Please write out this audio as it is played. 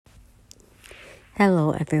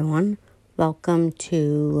Hello, everyone. Welcome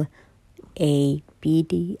to a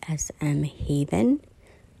BDSM Haven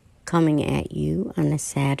coming at you on a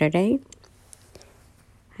Saturday.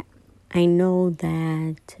 I know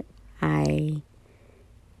that I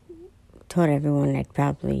told everyone I'd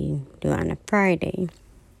probably do it on a Friday,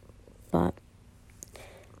 but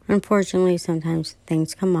unfortunately, sometimes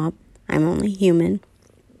things come up. I'm only human.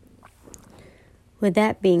 With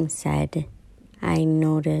that being said, I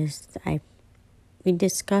noticed we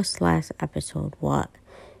discussed last episode what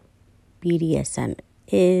BDSM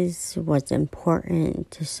is, what's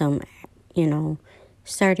important to some,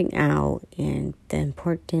 starting out, and the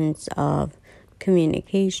importance of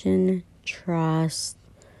communication, trust,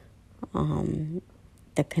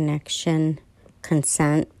 the connection,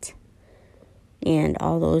 consent, and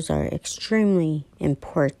all those are extremely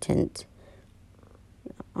important.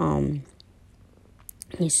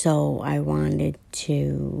 So I wanted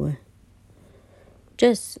to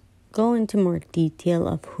just go into more detail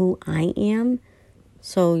of who I am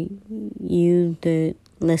so you, the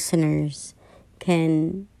listeners,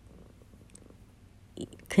 can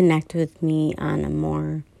connect with me on a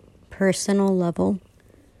more personal level.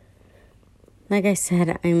 Like I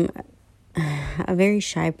said, I'm a very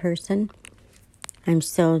shy person. I'm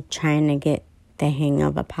still trying to get the hang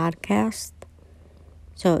of a podcast.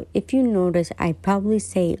 So if you notice, I probably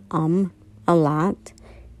say a lot,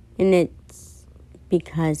 and it's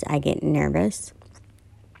because I get nervous.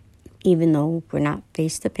 Even though we're not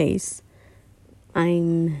face to face,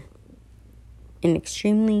 I'm an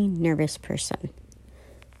extremely nervous person.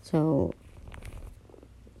 So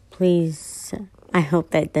please, I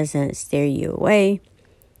hope that doesn't steer you away.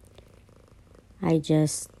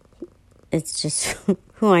 It's just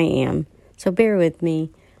who I am. So bear with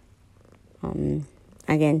me.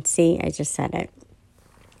 Again, see, I just said it.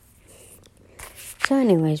 So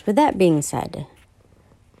anyways, with that being said,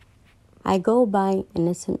 I go by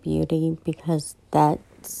Innocent Beauty because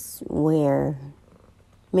that's where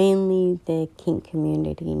mainly the kink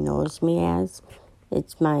community knows me as.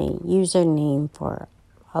 It's my username for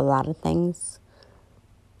a lot of things.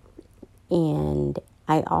 And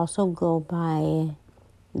I also go by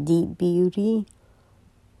Deep Beauty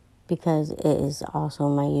because it is also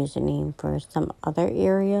my username for some other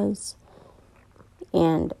areas.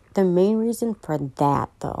 And the main reason for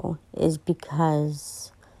that, though, is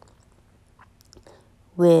because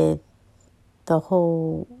with the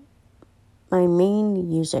whole, my main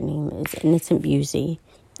username is Innocent Beauty.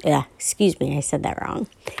 Yeah, excuse me, I said that wrong.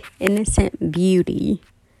 Innocent Beauty.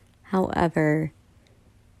 However,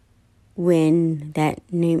 when that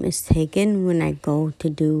name is taken, when I go to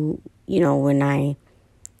do, when I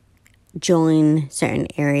join certain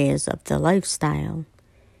areas of the lifestyle,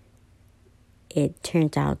 it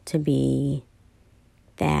turns out to be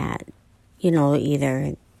that,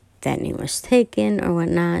 either that name was taken or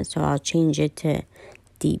whatnot. So I'll change it to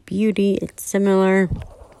Deep Beauty. It's similar.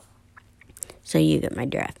 So you get my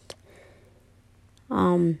drift.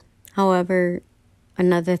 However,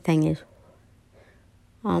 another thing is,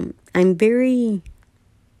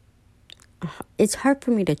 it's hard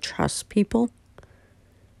for me to trust people.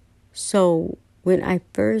 So when I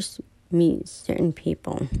first meet certain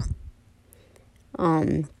people,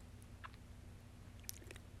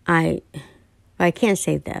 I can't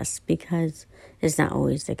say this because it's not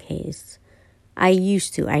always the case. I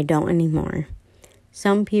used to, I don't anymore.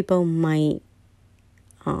 Some people might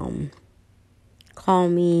call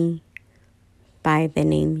me by the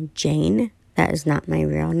name Jane. That is not my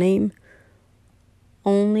real name.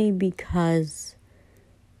 Only because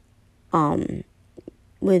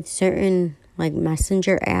with certain like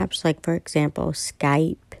messenger apps, like for example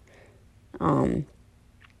Skype,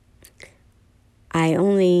 I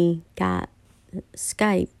only got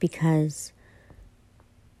Skype because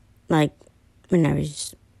like when I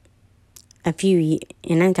was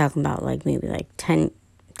and I'm talking about like maybe like 10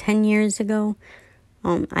 years ago,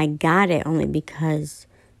 I got it only because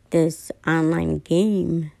this online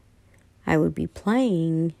game I would be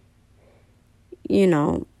playing,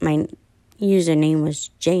 my username was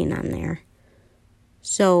Jane on there.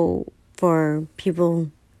 So for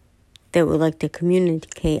people that would like to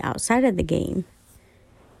communicate outside of the game,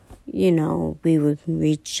 we would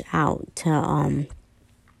reach out to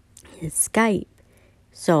Skype.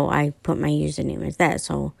 So I put my username as that.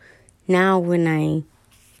 So now when I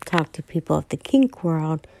talk to people of the kink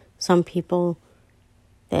world, some people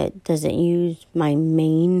that doesn't use my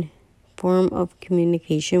main form of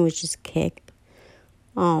communication, which is Kik.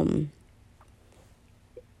 Some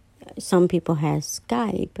people have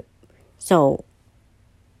Skype, so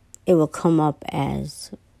it will come up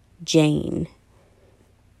as Jane.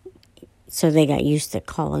 so they got used to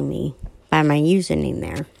calling me by my username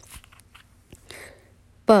there.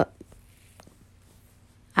 But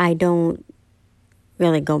I don't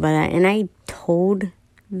really go by that. And I told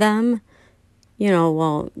them,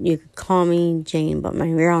 well, you could call me Jane, but my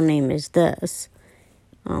real name is this.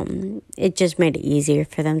 It just made it easier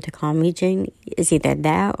for them to call me Jane. It's either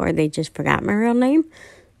that or they just forgot my real name.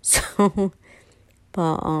 So,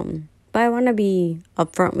 but I want to be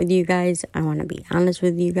upfront with you guys. I want to be honest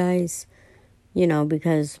with you guys,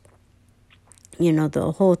 because,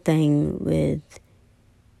 the whole thing with,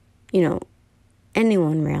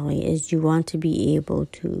 anyone really is you want to be able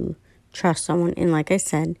to trust someone. And like I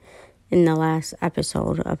said in the last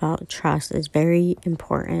episode about trust is very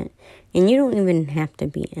important. And you don't even have to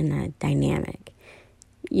be in a dynamic,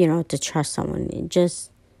 to trust someone. It's,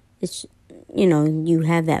 you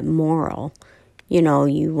have that moral,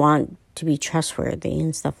 you want to be trustworthy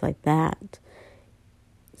and stuff like that.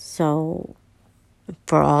 So,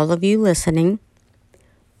 for all of you listening,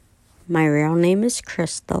 my real name is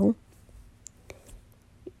Crystal.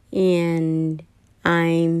 And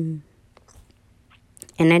I'm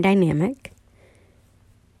in a dynamic.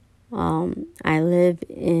 I live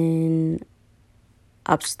in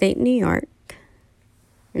upstate New York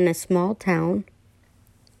in a small town.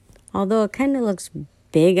 Although it kind of looks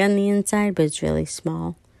big on the inside, but it's really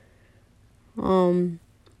small.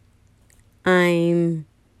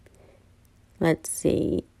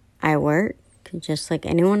 I work just like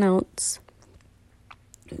anyone else.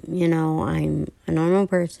 I'm a normal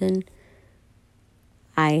person.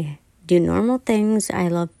 I do normal things. I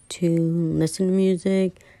love to listen to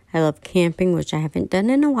music. I love camping, which I haven't done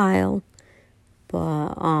in a while.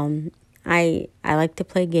 But I like to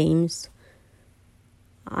play games.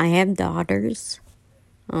 I have daughters.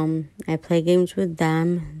 I play games with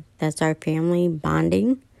them. That's our family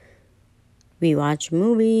bonding. We watch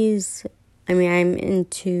movies. I'm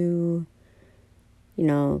into,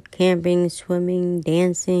 camping, swimming,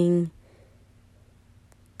 dancing,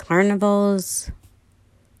 carnivals.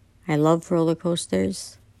 I love roller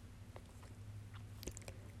coasters.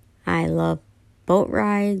 I love boat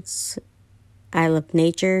rides. I love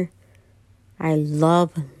nature. I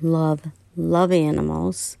love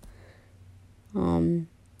animals.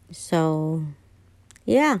 So,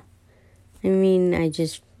 yeah.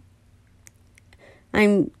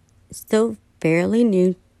 I'm still fairly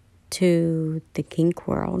new to the kink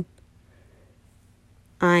world.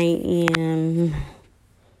 I am,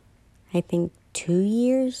 I think,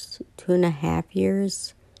 2.5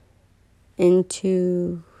 years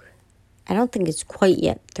into, I don't think it's quite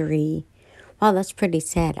yet 3. Wow, that's pretty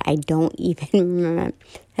sad. I don't even remember.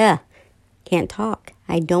 Can't talk.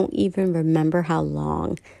 I don't even remember how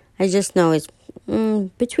long. I just know it's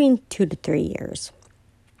between 2 to 3 years.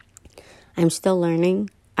 I'm still learning.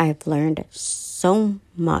 I've learned so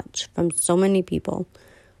much from so many people,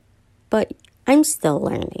 but I'm still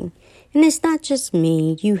learning. And it's not just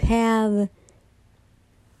me. You have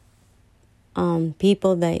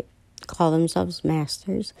people that call themselves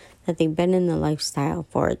masters, that they've been in the lifestyle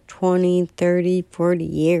for 20, 30, 40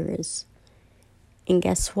 years. And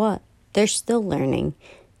guess what? They're still learning.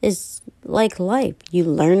 It's like life. You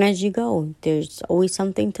learn as you go. There's always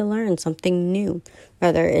something to learn, something new.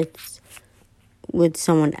 Whether it's with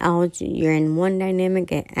someone else, you're in one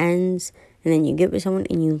dynamic, it ends, and then you get with someone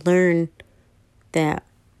and you learn that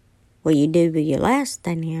what you did with your last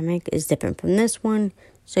dynamic is different from this one.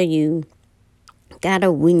 So you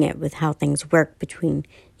gotta wing it with how things work between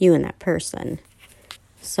you and that person.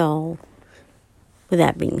 So, with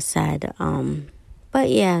that being said, but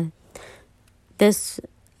yeah, this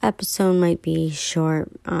episode might be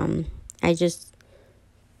short. I just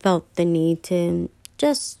felt the need to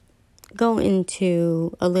just go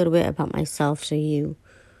into a little bit about myself so you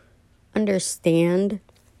understand,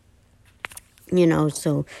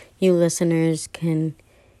 so you listeners can,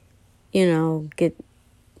 get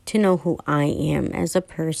to know who I am as a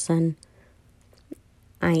person.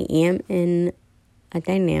 I am in a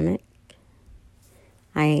dynamic.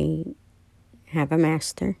 I have a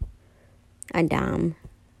master, a dom.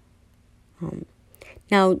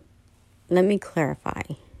 Now, let me clarify.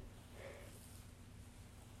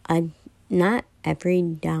 Not every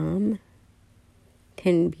dom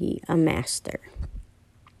can be a master.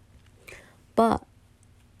 But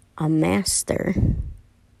a master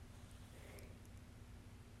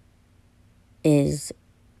is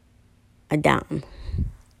a dom.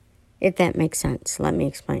 If that makes sense, let me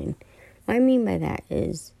explain. What I mean by that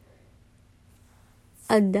is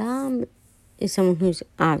a dom is someone who's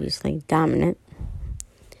obviously dominant,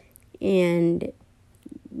 and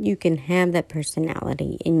you can have that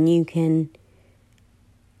personality, and you can,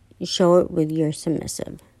 show it with your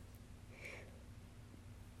submissive.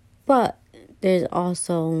 But there's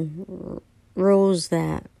also rules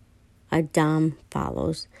that a dom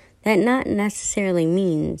follows that not necessarily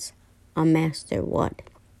means a master would.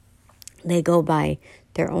 They go by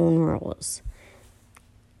their own rules.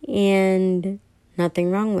 And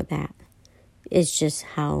nothing wrong with that. It's just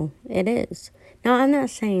how it is. Now, I'm not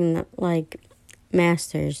saying that, like,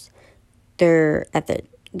 masters, they're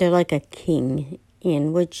like a king,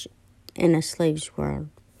 in a slave's world.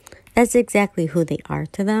 That's exactly who they are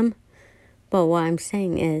to them. But what I'm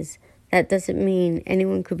saying is, that doesn't mean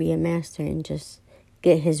anyone could be a master and just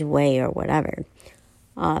get his way or whatever.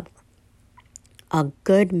 A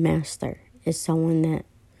good master is someone that,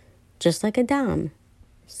 just like a dom,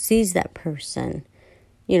 sees that person,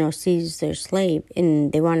 sees their slave,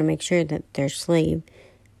 and they want to make sure that their slave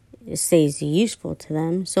stays useful to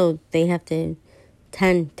them. So they have to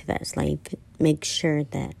tend to that slave, make sure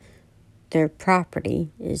that their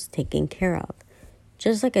property is taken care of,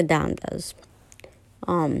 just like a dom does.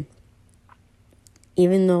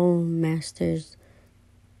 Even though masters,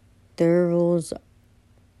 their rules,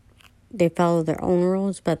 they follow their own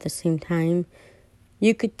rules, but at the same time,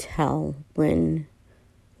 you could tell when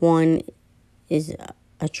one is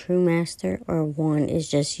a true master or one is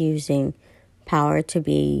just using power to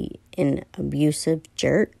be an abusive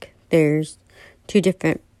jerk. There's two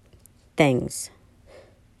different things.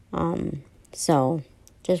 So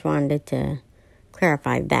just wanted to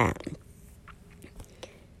clarify that.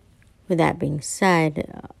 With that being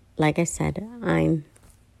said, like I said, I'm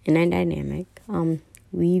in a dynamic.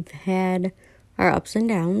 We've had our ups and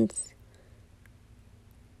downs.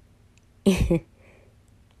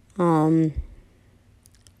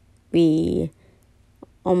 We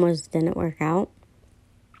almost didn't work out,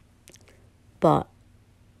 but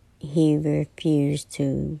he refused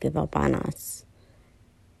to give up on us.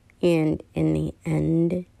 And in the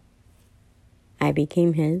end, I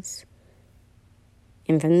became his.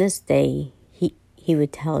 And from this day, he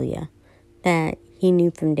would tell you that he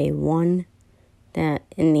knew from day one that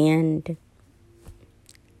in the end,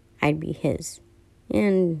 I'd be his.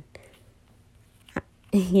 And,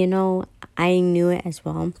 I knew it as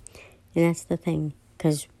well. And that's the thing.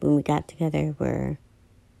 Because when we got together, we're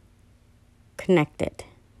connected.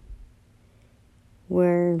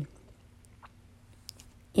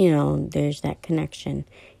 There's that connection.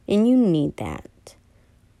 And you need that.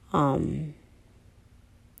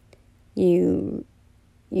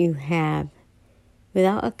 You have,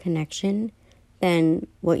 without a connection, then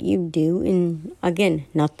what you do, and again,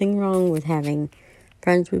 nothing wrong with having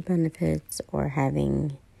friends with benefits or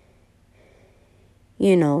having,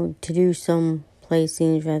 to do some play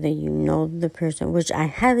scenes, whether you know the person, which I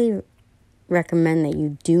highly recommend that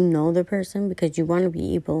you do know the person, because you want to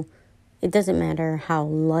be able, it doesn't matter how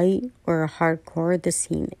light or hardcore the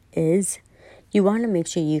scene is, you want to make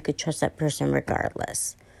sure you could trust that person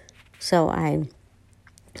regardless. So I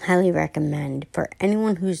highly recommend for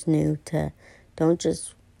anyone who's new to don't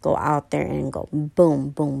just go out there and go boom,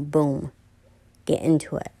 boom, boom, get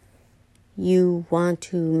into it. You want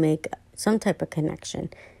to make some type of connection.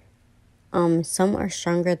 Some are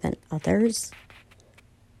stronger than others.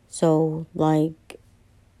 So like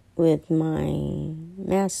with my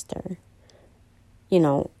master,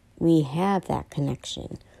 we have that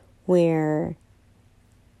connection where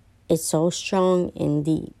it's so strong and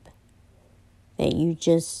deep that you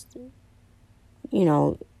just,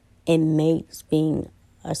 it makes being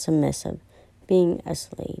a submissive, being a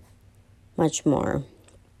slave, much more.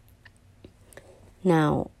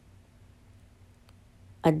 Now,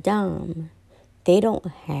 a dom,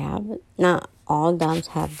 not all doms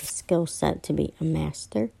have the skill set to be a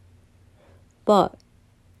master, but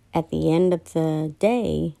at the end of the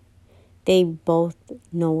day, they both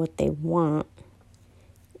know what they want,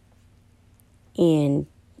 and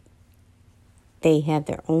they have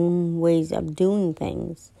their own ways of doing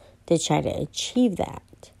things to try to achieve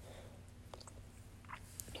that.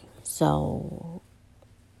 So,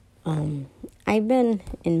 I've been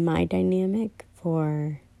in my dynamic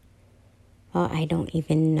for, I don't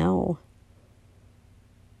even know.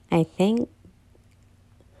 I think,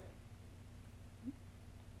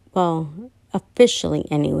 officially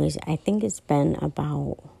anyways, I think it's been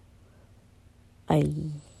about a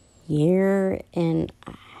year and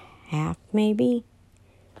a half, maybe.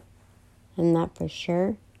 I'm not for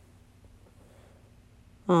sure.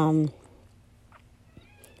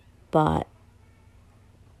 But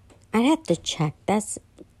I'd have to check. That's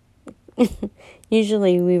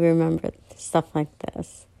usually we remember stuff like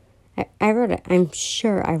this. I wrote it. I'm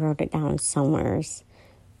sure I wrote it down somewhere.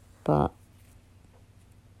 But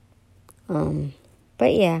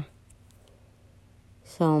yeah.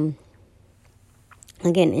 So,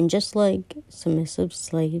 again, and just like submissive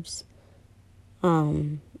slaves,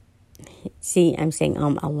 see, I'm saying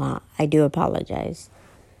a lot. I do apologize.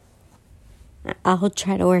 I'll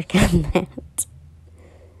try to work on that.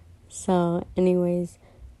 So, anyways,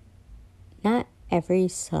 not every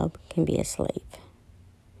sub can be a slave.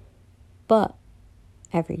 But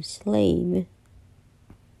every slave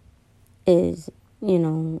is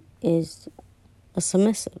a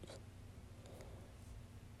submissive.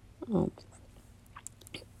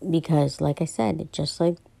 Because, like I said, just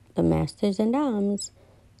like the masters and doms,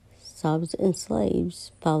 subs and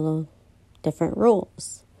slaves follow different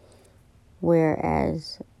rules.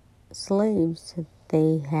 Whereas slaves,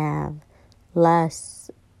 they have less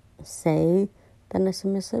say than a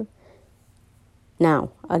submissive.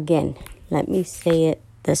 Now, again, let me say it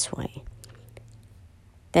this way.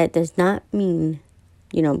 That does not mean,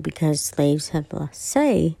 because slaves have less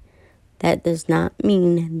say, that does not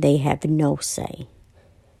mean they have no say.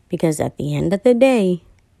 Because at the end of the day,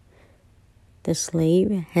 the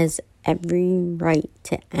slave has every right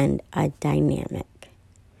to end a dynamic.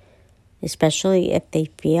 Especially if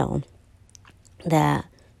they feel that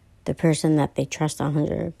the person that they trust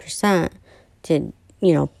 100% to,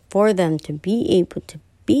 for them to be able to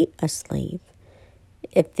be a slave,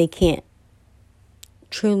 if they can't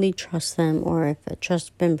truly trust them, or if a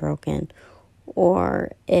trust's been broken,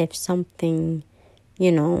 or if something,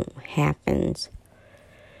 happens.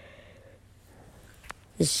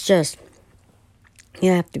 It's just,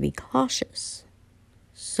 you have to be cautious.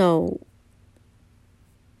 So,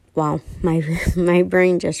 wow, my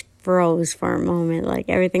brain just froze for a moment. Like,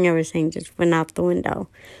 everything I was saying just went out the window.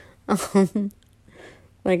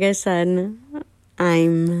 Like I said,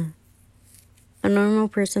 I'm a normal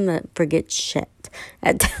person that forgets shit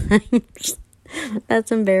at times.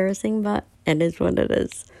 That's embarrassing, but it is what it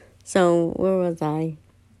is. So, where was I?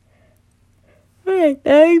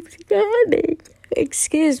 I'm scanning.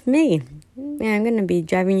 Excuse me. Man, I'm going to be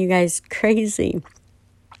driving you guys crazy.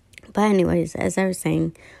 But anyways, as I was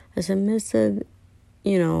saying, a submissive,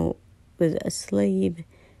 with a slave,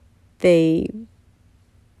 they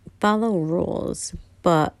follow rules,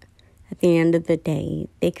 but at the end of the day,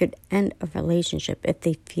 they could end a relationship if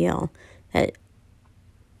they feel that,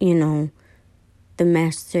 the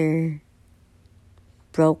master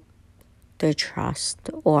broke their trust,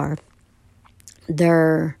 or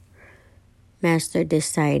their master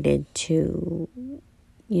decided to,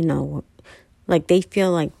 like they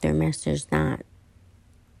feel like their master's not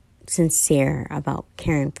sincere about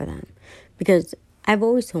caring for them. Because I've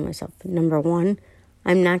always told myself, number one,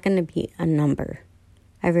 I'm not going to be a number.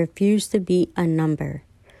 I refuse to be a number.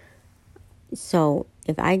 So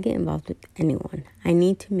if I get involved with anyone, I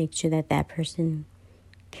need to make sure that that person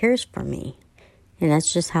cares for me. And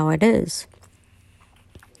that's just how it is.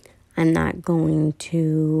 I'm not going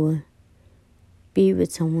to be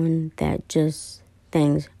with someone that just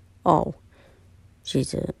thinks, oh,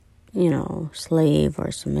 she's a, slave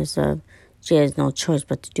or submissive. She has no choice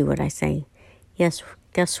but to do what I say. Yes,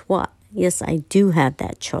 guess what? Yes, I do have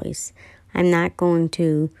that choice. I'm not going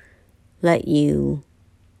to let you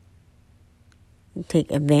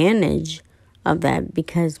take advantage of that,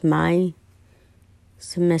 because my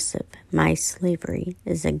slavery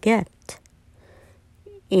is a gift.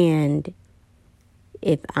 And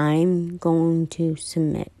if I'm going to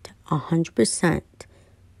submit 100%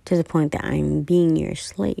 to the point that I'm being your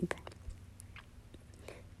slave,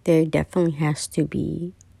 there definitely has to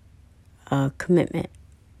be a commitment,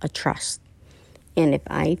 a trust. And if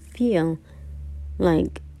I feel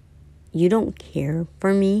like you don't care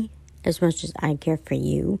for me as much as I care for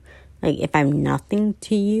you, like if I'm nothing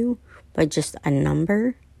to you but just a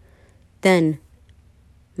number, then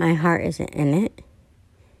my heart isn't in it.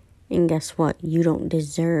 And guess what? You don't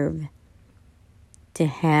deserve to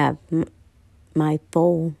have my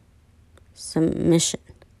full submission,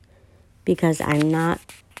 because I'm not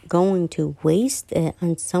going to waste it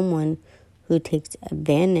on someone who takes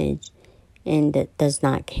advantage and that does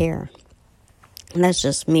not care. And that's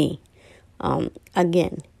just me.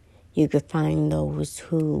 Again, you could find those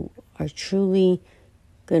who are truly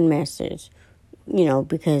good masters,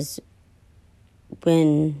 because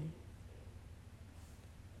when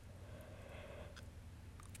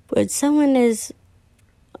someone is,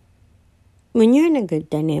 when you're in a good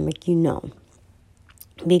dynamic,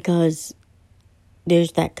 because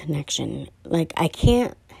there's that connection. Like, I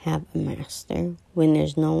can't have a master when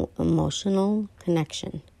there's no emotional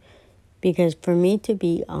connection. Because for me to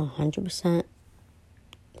be 100%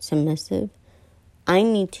 submissive, I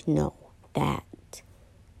need to know that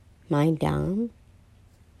my dom,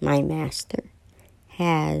 my master,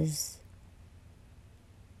 has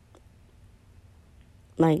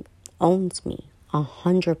like, owns me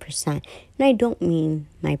 100%. And I don't mean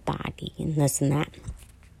my body and this and that.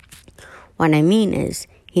 What I mean is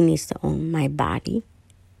he needs to own my body,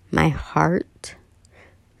 my heart,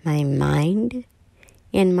 my mind,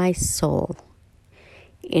 and my soul.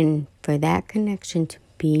 And for that connection to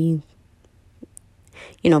be,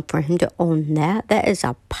 for him to own that is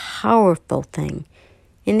a powerful thing.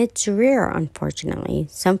 And it's rare, unfortunately.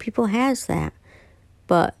 Some people has that,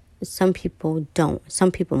 but some people don't.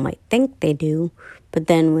 Some people might think they do, but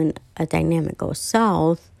then when a dynamic goes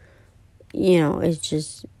south,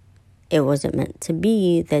 it wasn't meant to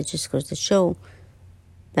be. That just goes to show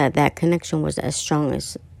that connection was as strong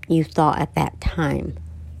as you thought at that time.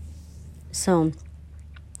 So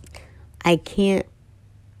I can't,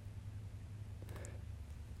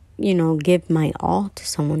 give my all to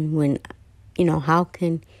someone when, how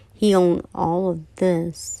can he own all of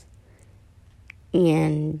this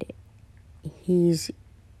and he's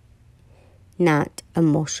not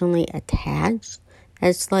emotionally attached?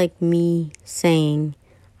 That's like me saying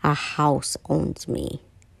a house owns me.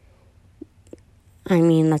 I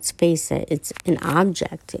mean, let's face it, it's an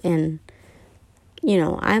object. And,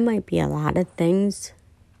 I might be a lot of things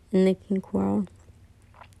in the kink world.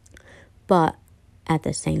 But at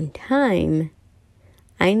the same time,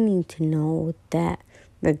 I need to know that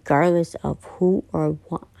regardless of who or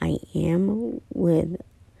what I am with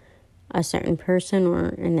a certain person or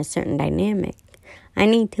in a certain dynamic, I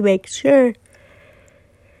need to make sure.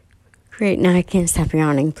 Great, now I can't stop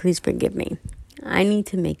yawning. Please forgive me. I need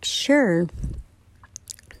to make sure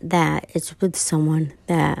that it's with someone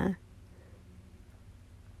that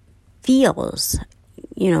feels,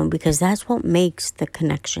 because that's what makes the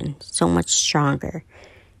connection so much stronger.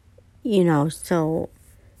 So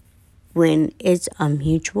when it's a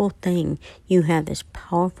mutual thing, you have this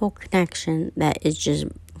powerful connection that is just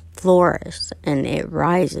flourishes and it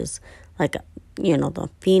rises like, the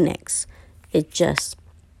phoenix. It just,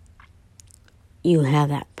 you have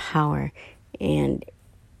that power and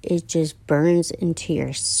it just burns into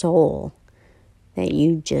your soul that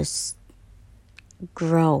you just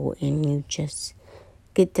grow and you just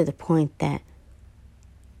get to the point that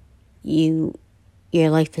your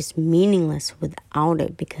life is meaningless without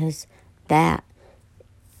it, because that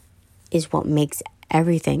is what makes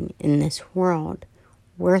everything in this world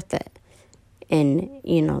worth it. In,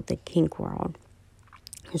 the kink world.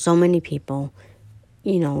 So many people,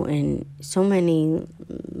 and so many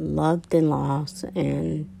loved and lost,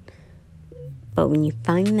 but when you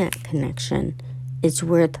find that connection, it's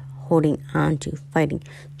worth holding on to, fighting.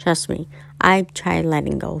 Trust me, I've tried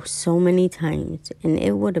letting go so many times, and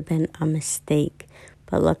it would have been a mistake.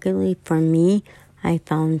 But luckily for me, I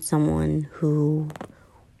found someone who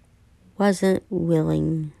wasn't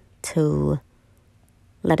willing to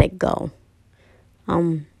let it go.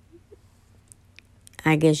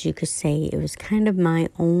 I guess you could say it was kind of my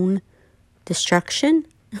own destruction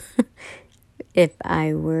if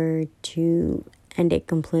I were to end it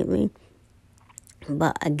completely.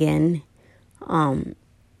 But again,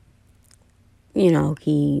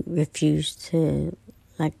 he refused to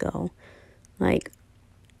let go. Like,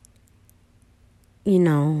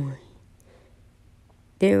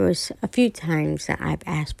 there was a few times that I've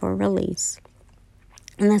asked for release.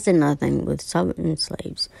 And that's another thing with sub and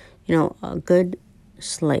slaves. A good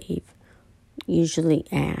slave usually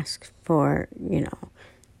asks for,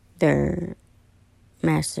 their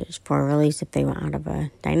masters for release if they want out of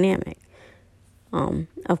a dynamic.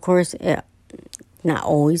 Of course, not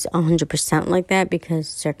always 100% like that,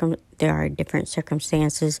 because there are different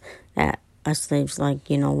circumstances that a slave's like,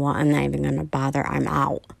 I'm not even going to bother, I'm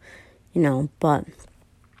out. But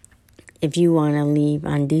if you want to leave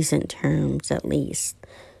on decent terms, at least,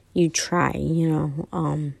 you try,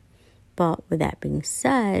 But with that being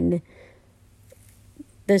said,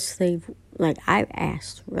 the slave, like, I've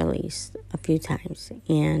asked release a few times,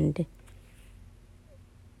 and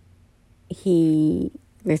he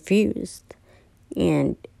refused.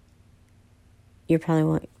 And you're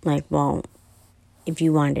probably like, well, if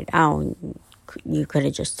you wanted out, you could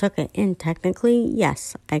have just took it. And technically,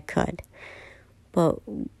 yes, I could. But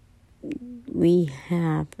we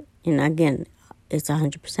have, and again, it's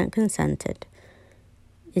 100% consented.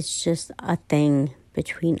 It's just a thing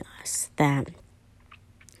between us that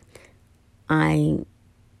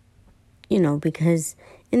because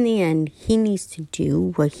in the end, he needs to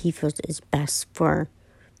do what he feels is best for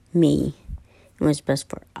me and what's best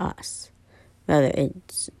for us. Whether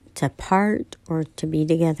it's to part or to be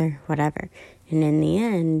together, whatever. And in the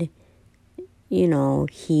end,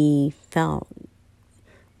 he felt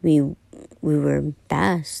we were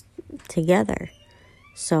best together.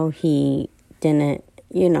 So he didn't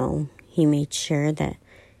he made sure that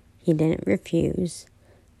he didn't refuse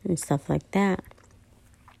and stuff like that.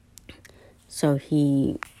 So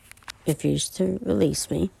he refused to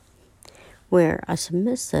release me. Where a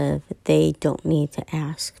submissive, they don't need to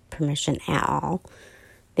ask permission at all.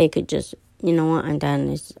 They could just, you know what, I'm done,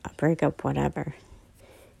 it's a breakup, whatever.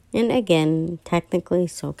 And again, technically,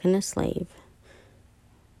 so can a slave.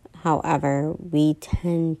 However, we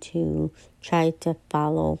tend to try to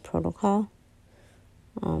follow protocol.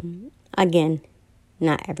 Again,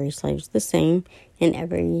 not every slave is the same, and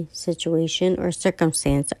every situation or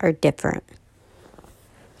circumstance are different.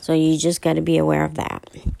 So you just got to be aware of that.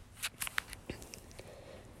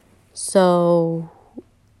 So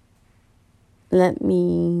let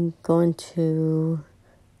me go into,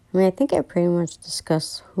 I think I pretty much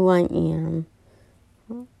discussed who I am,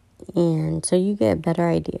 and so you get a better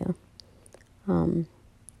idea.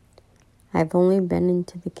 I've only been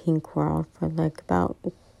into the kink world for about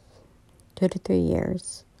 2 to 3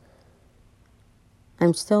 years.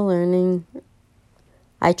 I'm still learning.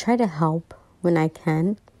 I try to help when I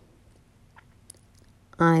can.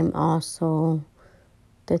 I'm also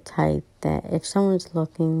the type that if someone's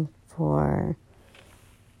looking for,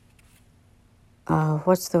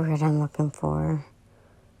 what's the word I'm looking for?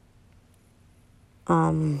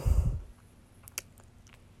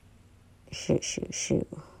 Shoot.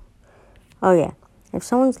 Oh yeah, if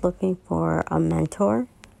someone's looking for a mentor,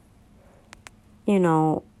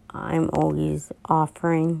 I'm always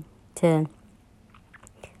offering to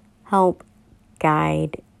help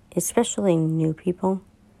guide, especially new people,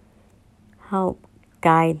 help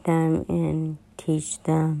guide them and teach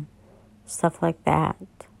them stuff like that,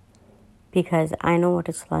 because I know what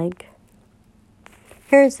it's like.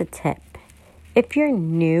 Here's a tip. If you're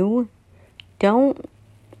new, don't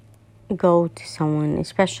go to someone,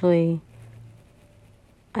 especially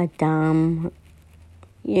a dom,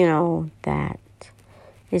 that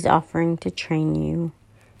is offering to train you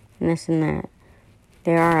and this and that.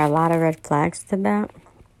 There are a lot of red flags to that.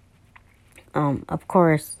 Of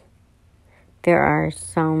course, there are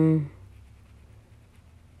some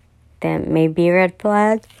that may be red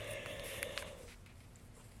flags,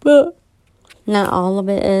 but not all of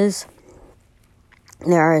it is.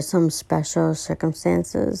 There are some special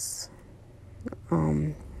circumstances.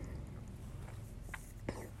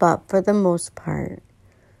 But for the most part,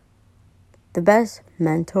 the best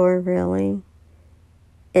mentor really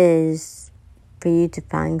is for you to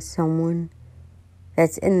find someone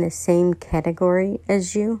that's in the same category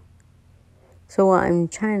as you. So what I'm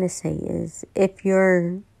trying to say is, if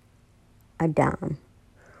you're a dom,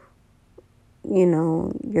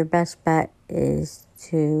 your best bet is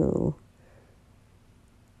to,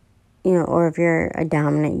 or if you're a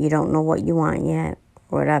dominant, you don't know what you want yet,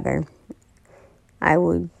 whatever, I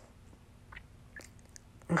would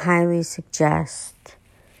highly suggest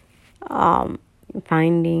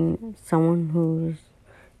finding someone who's,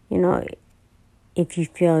 if you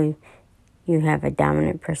feel you have a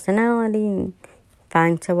dominant personality,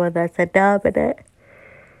 find someone that's a dominant.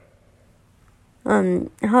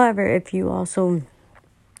 However, if you also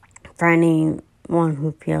find one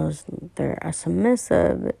who feels they're a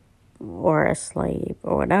submissive or a slave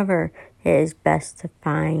or whatever, it is best to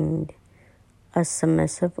find a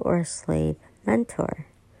submissive or a slave mentor.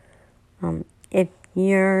 If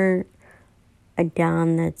you're a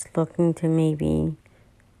dom that's looking to maybe,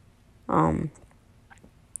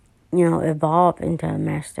 evolve into a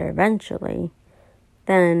master eventually,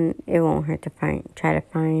 then it won't hurt to try to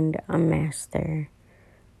find a master,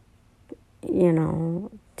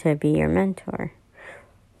 to be your mentor.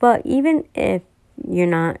 But even if you're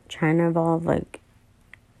not trying to evolve,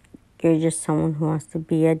 you're just someone who wants to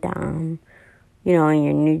be a dom, and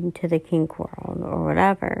you're new to the kink world or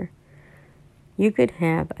whatever, you could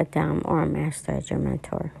have a dom or a master as your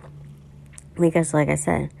mentor. Because like I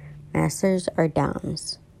said, masters are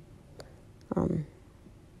doms.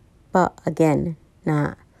 But again,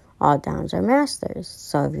 not all doms are masters.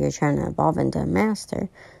 So if you're trying to evolve into a master,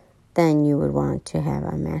 then you would want to have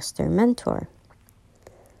a master mentor.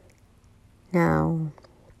 Now,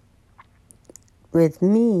 with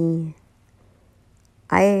me,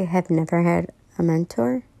 I have never had a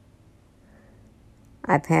mentor.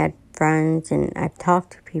 I've had friends and I've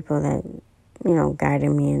talked to people that,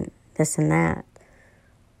 guided me in this and that.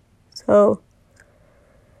 So,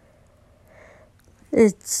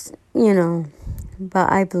 it's,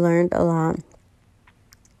 but I've learned a lot.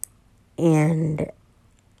 And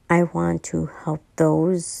I want to help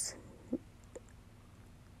those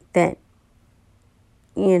that,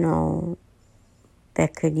 that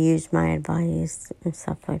could use my advice and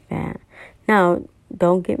stuff like that. Now,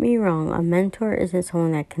 don't get me wrong, a mentor isn't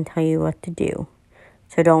someone that can tell you what to do.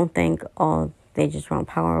 So don't think, oh, they just want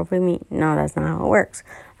power over me. No, that's not how it works.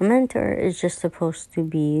 A mentor is just supposed to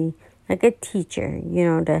be like a teacher,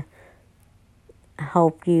 to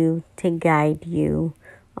help you, to guide you,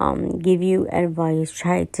 give you advice,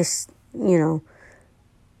 try to, to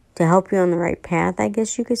help you on the right path, I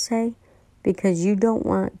guess you could say. Because you don't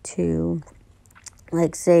want to,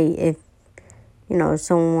 like, say if,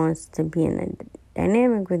 someone wants to be in a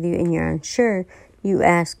dynamic with you and you're unsure, you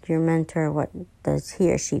ask your mentor what does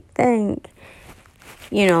he or she think,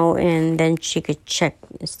 and then she could check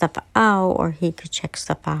stuff out or he could check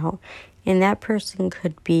stuff out. And that person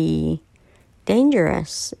could be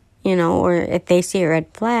dangerous, or if they see a red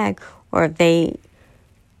flag or if they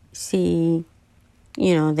see,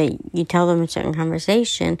 that you tell them a certain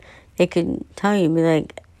conversation, they could tell you, be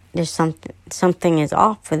like, there's something is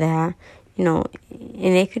off with that, and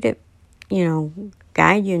they could,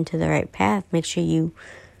 guide you into the right path. Make sure you,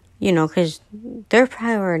 because their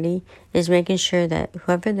priority is making sure that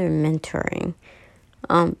whoever they're mentoring,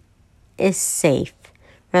 is safe,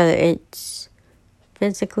 whether it's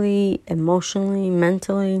physically, emotionally,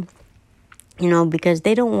 mentally, because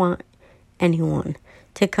they don't want anyone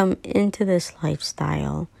to come into this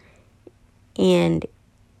lifestyle and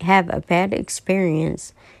have a bad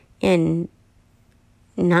experience and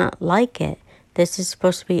not like it. This is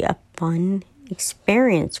supposed to be a fun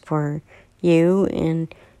experience for you,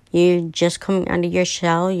 and you're just coming out of your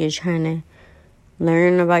shell. You're trying to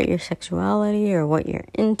learn about your sexuality or what you're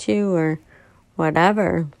into or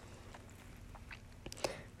whatever,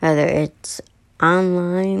 whether it's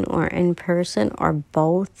online or in person or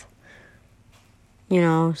both,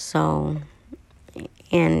 so,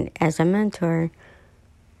 and as a mentor,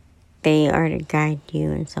 they are to guide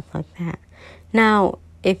you and stuff like that. Now,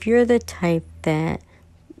 if you're the type that,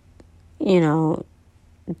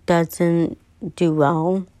 doesn't do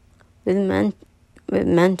well with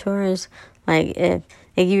mentors, like if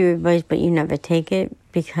they give you advice but you never take it,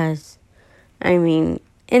 because, in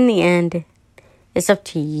the end, it's up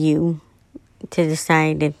to you to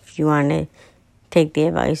decide if you want to take the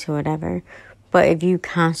advice or whatever. But if you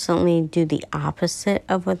constantly do the opposite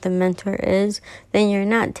of what the mentor is, then you're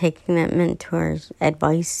not taking that mentor's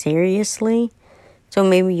advice seriously. So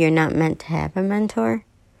maybe you're not meant to have a mentor.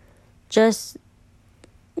 Just,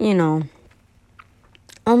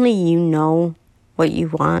 only you know what you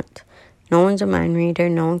want. No one's a mind reader.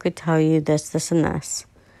 No one could tell you this, this, and this.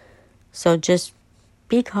 So just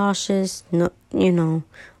be cautious, and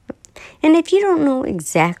if you don't know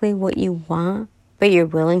exactly what you want, but you're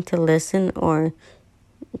willing to listen or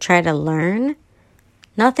try to learn,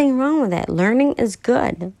 nothing wrong with that. Learning is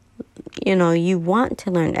good. You want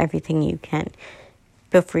to learn everything you can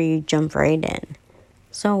before you jump right in.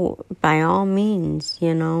 So by all means,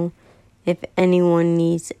 if anyone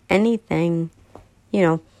needs anything,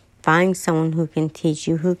 find someone who can teach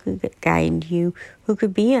you, who could guide you, who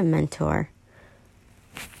could be a mentor.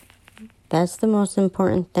 That's the most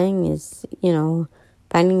important thing is,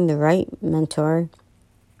 finding the right mentor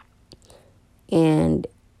and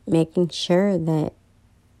making sure that,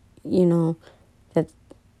 that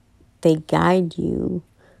they guide you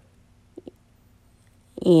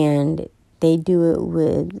and they do it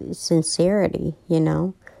with sincerity,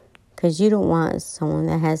 because you don't want someone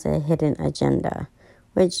that has a hidden agenda,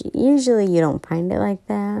 which usually you don't find it like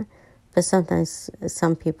that, but sometimes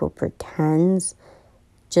some people pretend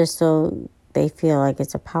just so they feel like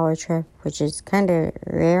it's a power trip, which is kind of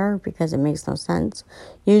rare because it makes no sense.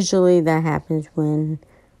 Usually that happens when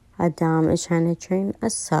a dom is trying to train a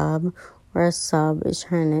sub, or a sub is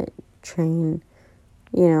trying to train,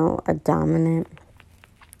 a dominant,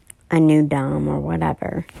 a new dom or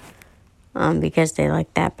whatever, because they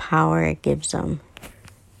like that power it gives them.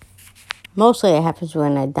 Mostly it happens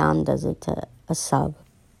when a dom does it to a sub.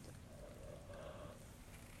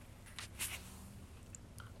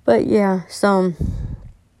 But yeah, so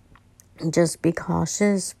just be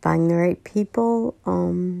cautious, find the right people.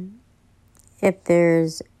 If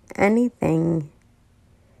there's anything,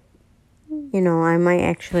 I might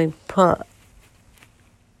actually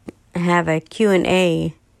have a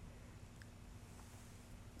Q&A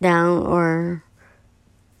down, or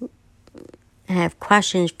have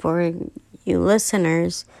questions for you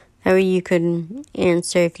listeners that way you could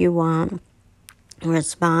answer if you want,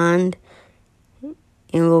 respond,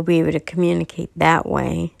 and we'll be able to communicate that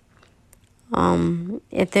way.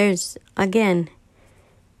 If there's, again,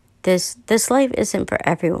 this life isn't for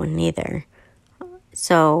everyone either.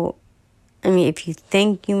 So, if you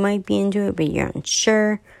think you might be into it, but you're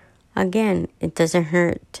unsure, again, it doesn't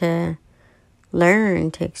hurt to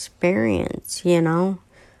learn, to experience,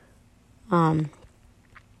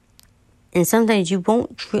 And sometimes you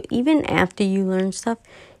won't, even after you learn stuff,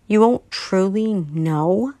 you won't truly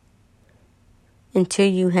know until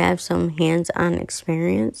you have some hands-on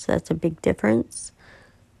experience. That's a big difference.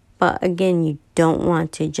 But again, you don't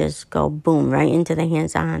want to just go boom right into the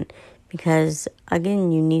hands-on, because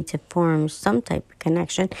again, you need to form some type of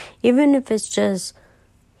connection, even if it's just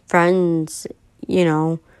friends,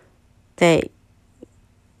 that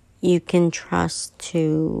you can trust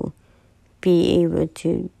to be able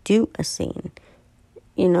to do a scene.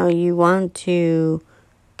 You want to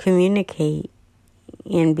communicate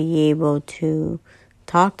and be able to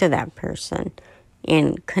talk to that person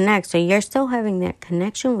and connect. So you're still having that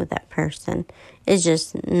connection with that person. It's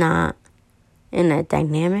just not in a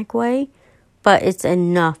dynamic way, but it's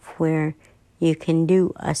enough where you can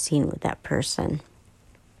do a scene with that person.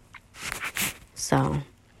 So,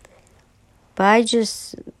 but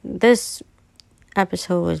this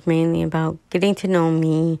episode was mainly about getting to know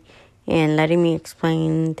me and letting me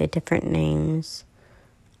explain the different names.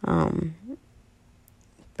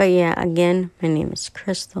 But yeah, again, my name is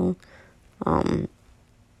Crystal. I'm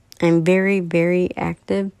very, very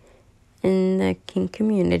active in the kink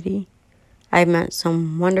community. I've met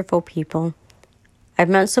some wonderful people. I've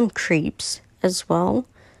met some creeps as well.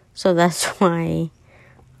 So that's why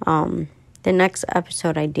the next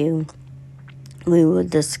episode I do, we will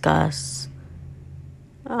discuss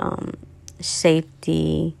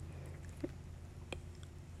safety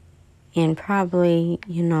and probably,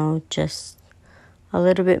 just a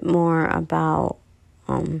little bit more about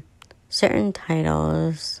certain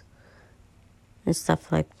titles and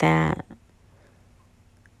stuff like that.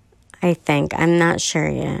 I think. I'm not sure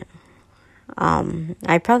yet.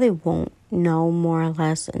 I probably won't know more or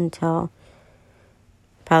less until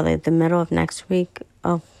probably the middle of next week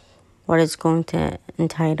of what it's going to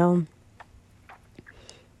entitle.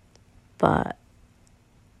 But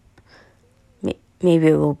maybe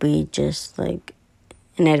it will be just like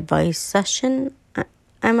an advice session.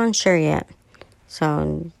 I'm unsure yet.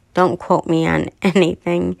 So don't quote me on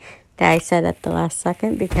anything that I said at the last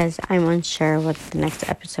second, because I'm unsure what the next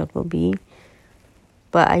episode will be.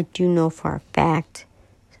 But I do know for a fact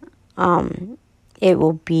it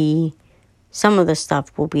will be, some of the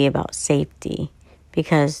stuff will be about safety,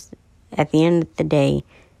 because at the end of the day,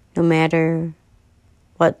 no matter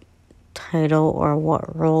what title or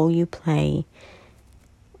what role you play,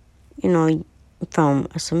 from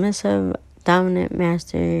a submissive, dominant,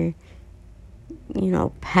 master,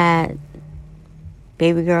 pet,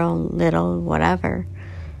 baby girl, little, whatever,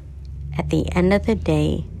 at the end of the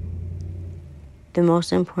day, the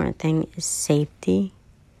most important thing is safety.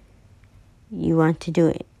 You want to do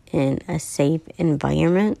it in a safe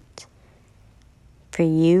environment for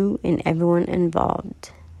you and everyone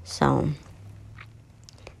involved. So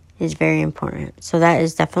it's very important. So that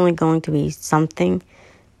is definitely going to be something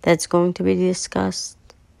that's going to be discussed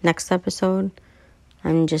next episode.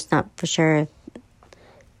 I'm just not for sure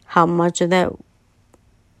how much of that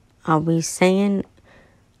I'll be saying.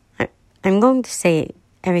 I'm going to say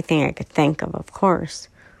everything I could think of course.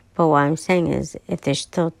 But what I'm saying is, if there's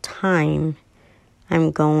still time,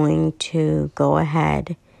 I'm going to go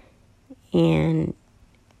ahead and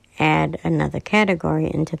add another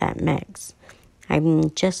category into that mix.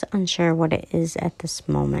 I'm just unsure what it is at this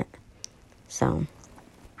moment. So,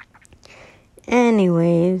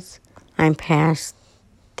 anyways, I'm past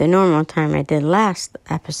the normal time I did last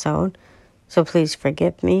episode, so please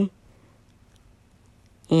forgive me.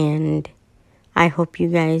 And I hope you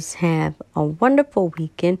guys have a wonderful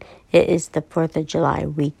weekend. It is the 4th of July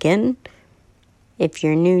weekend. If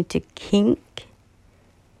you're new to kink,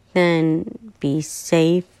 then be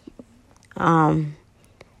safe. Learn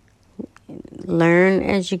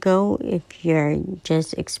as you go. If you're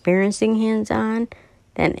just experiencing hands-on,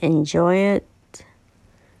 then enjoy it.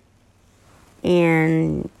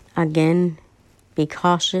 And again, be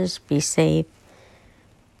cautious, be safe.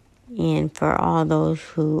 And for all those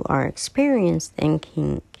who are experienced in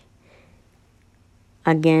kink,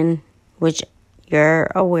 again, which you're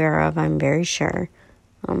aware of, I'm very sure,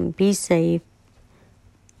 be safe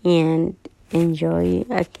and enjoy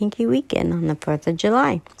a kinky weekend on the 4th of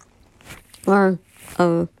July. Or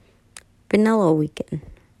a vanilla weekend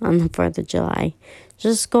on the 4th of July.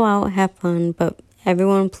 Just go out, have fun, but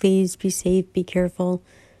everyone please be safe, be careful.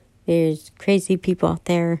 There's crazy people out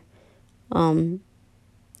there.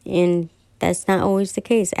 And that's not always the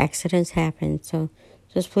case. Accidents happen. So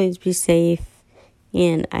just please be safe.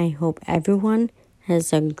 And I hope everyone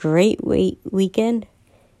has a great weekend.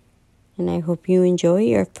 And I hope you enjoy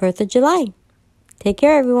your 4th of July. Take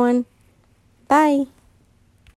care, everyone. Bye.